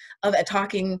tradition of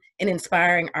talking and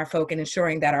inspiring our folk and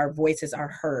ensuring that our voices are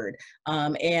heard.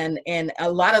 And a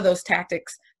lot of those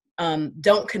tactics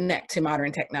don't connect to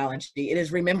modern technology. It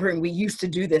is remembering we used to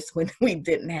do this when we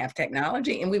didn't have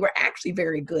technology, and we were actually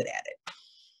very good at it.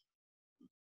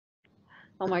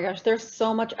 Oh my gosh, there's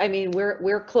so much. I mean,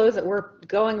 we're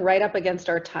going right up against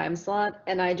our time slot,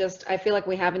 and I feel like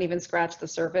we haven't even scratched the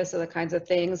surface of the kinds of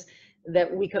things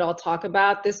that we could all talk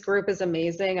about. This group is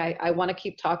amazing. I want to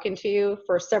keep talking to you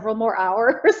for several more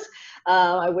hours.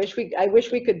 I wish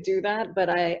we could do that, but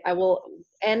I will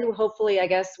end hopefully, I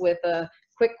guess, with a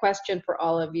quick question for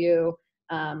all of you,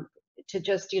 to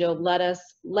just, you know,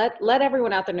 let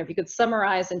everyone out there know, if you could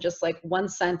summarize in just like one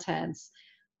sentence,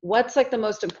 what's like the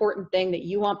most important thing that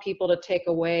you want people to take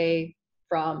away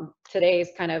from today's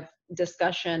kind of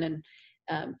discussion,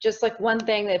 and just like one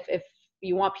thing that if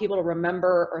you want people to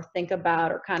remember or think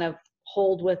about or kind of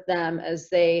hold with them as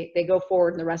they go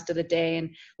forward in the rest of the day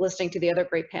and listening to the other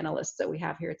great panelists that we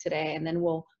have here today, and then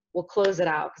we'll close it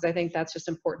out, because I think that's just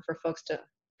important for folks to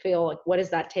feel like, what is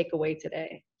that takeaway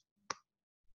today?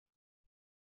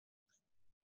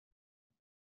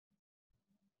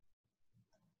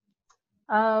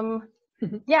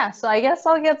 Yeah, so I guess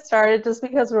I'll get started just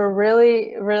because we're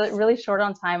really short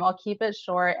on time. I'll keep it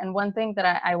short. And one thing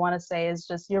that I want to say is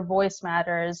just your voice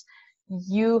matters.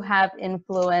 You have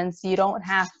influence. You don't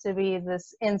have to be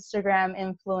this Instagram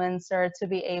influencer to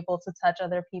be able to touch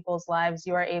other people's lives.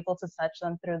 You are able to touch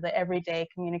them through the everyday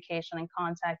communication and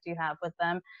contact you have with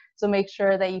them. So make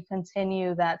sure that you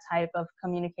continue that type of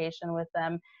communication with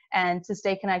them and to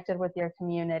stay connected with your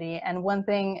community. And one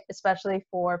thing, especially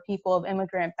for people of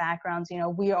immigrant backgrounds, you know,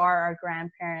 we are our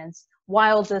grandparents'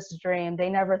 wildest dream. They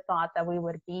never thought that we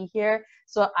would be here.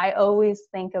 So I always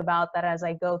think about that as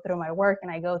I go through my work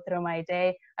and I go through my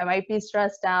day. I might be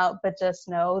stressed out, but just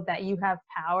know that you have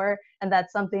power, and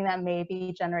that's something that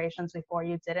maybe generations before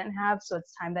you didn't have. So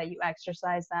it's time that you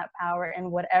exercise that power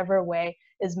in whatever way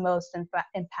is most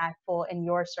impactful in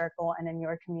your circle and in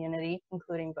your community,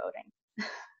 including voting.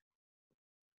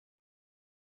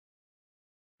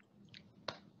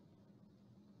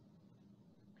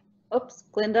 Oops,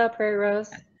 Glinda, Prairie Rose.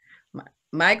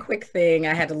 My quick thing,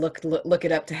 I had to look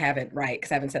it up to have it right,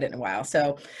 because I haven't said it in a while.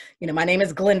 So, you know, my name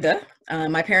is Glinda.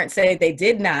 My parents say they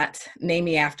did not name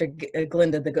me after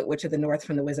Glinda, the Good Witch of the North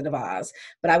from The Wizard of Oz.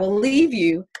 But I will leave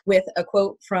you with a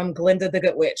quote from Glinda, the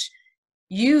Good Witch.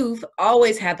 You've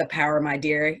always had the power, my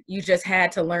dear. You just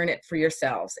had to learn it for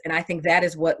yourselves. And I think that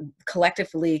is what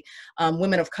collectively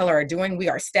women of color are doing. We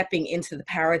are stepping into the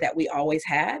power that we always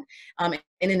had. And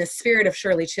in the spirit of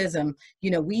Shirley Chisholm, you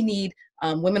know, we need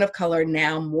women of color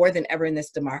now more than ever in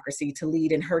this democracy to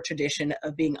lead in her tradition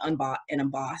of being unbought and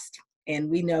embossed. And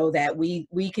we know that we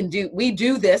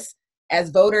do this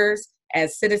as voters,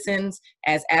 as citizens,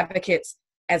 as advocates,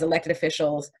 as elected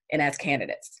officials, and as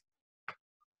candidates.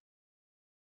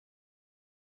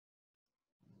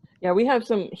 Yeah, we have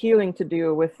some healing to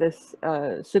do with this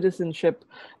citizenship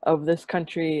of this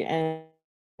country, and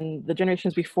the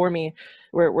generations before me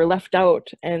were left out,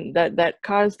 and that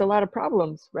caused a lot of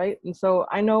problems, right? And so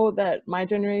I know that my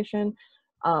generation,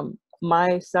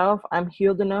 myself, I'm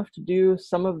healed enough to do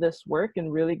some of this work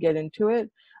and really get into it.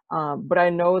 But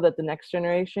I know that the next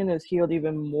generation is healed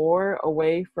even more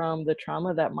away from the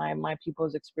trauma that my people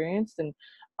has experienced,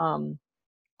 um,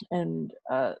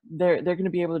 they're going to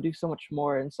be able to do so much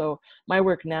more. And so my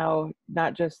work now,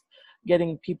 not just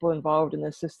getting people involved in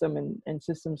the system and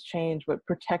systems change, but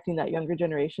protecting that younger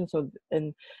generation. So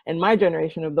and my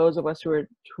generation of those of us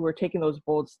who are taking those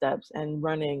bold steps and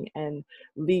running and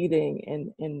leading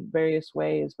in various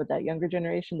ways, but that younger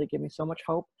generation, they give me so much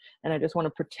hope. And I just want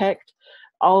to protect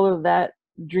all of that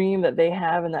dream that they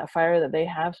have and that fire that they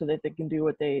have, so that they can do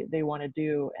what they want to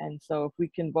do. And so if we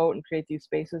can vote and create these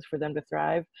spaces for them to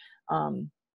thrive, I'm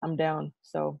down.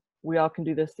 So we all can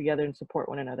do this together and support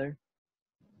one another.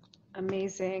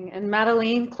 Amazing. And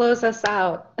Madeline, close us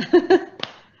out.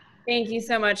 Thank you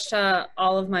so much to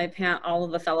all of all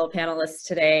of the fellow panelists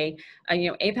today.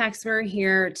 APAICS, we're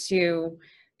here to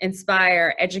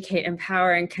inspire, educate,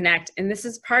 empower, and connect. And this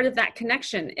is part of that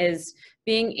connection, is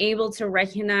being able to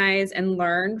recognize and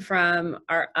learn from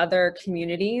our other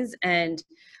communities and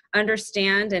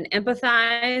understand and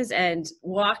empathize and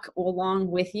walk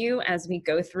along with you as we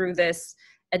go through this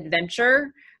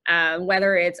adventure.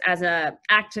 Whether it's as an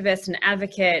activist, an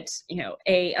advocate,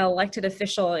 a elected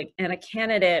official and a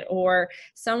candidate, or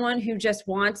someone who just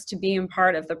wants to be a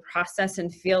part of the process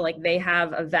and feel like they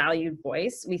have a valued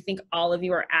voice. We think all of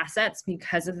you are assets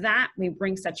because of that. We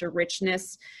bring such a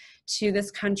richness to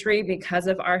this country because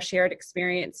of our shared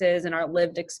experiences and our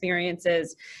lived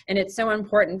experiences. And it's so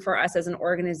important for us as an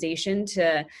organization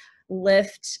to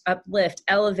uplift,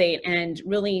 elevate, and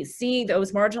really see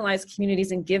those marginalized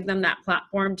communities and give them that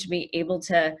platform to be able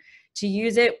to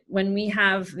use it when we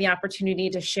have the opportunity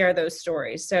to share those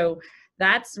stories. So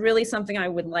that's really something I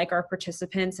would like our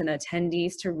participants and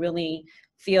attendees to really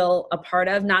feel a part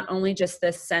of, not only just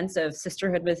this sense of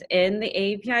sisterhood within the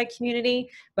AAPI community,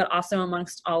 but also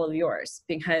amongst all of yours,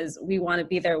 because we want to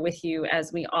be there with you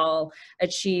as we all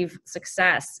achieve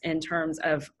success in terms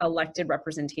of elected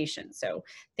representation. So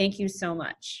thank you so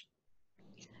much.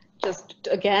 Just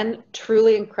again,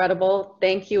 truly incredible.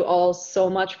 Thank you all so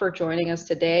much for joining us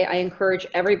today. I encourage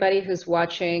everybody who's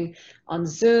watching on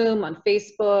Zoom, on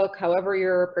Facebook, however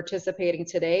you're participating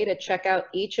today, to check out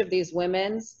each of these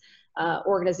women's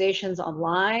organizations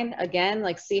online. Again,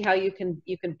 like, see how you can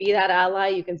be that ally,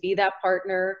 you can be that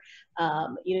partner.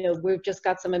 We've just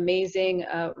got some amazing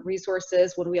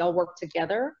resources when we all work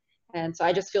together. And so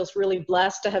I just feel really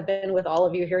blessed to have been with all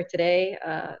of you here today,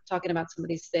 talking about some of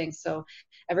these things. So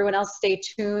everyone else, stay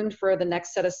tuned for the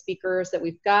next set of speakers that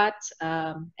we've got.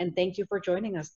 And thank you for joining us.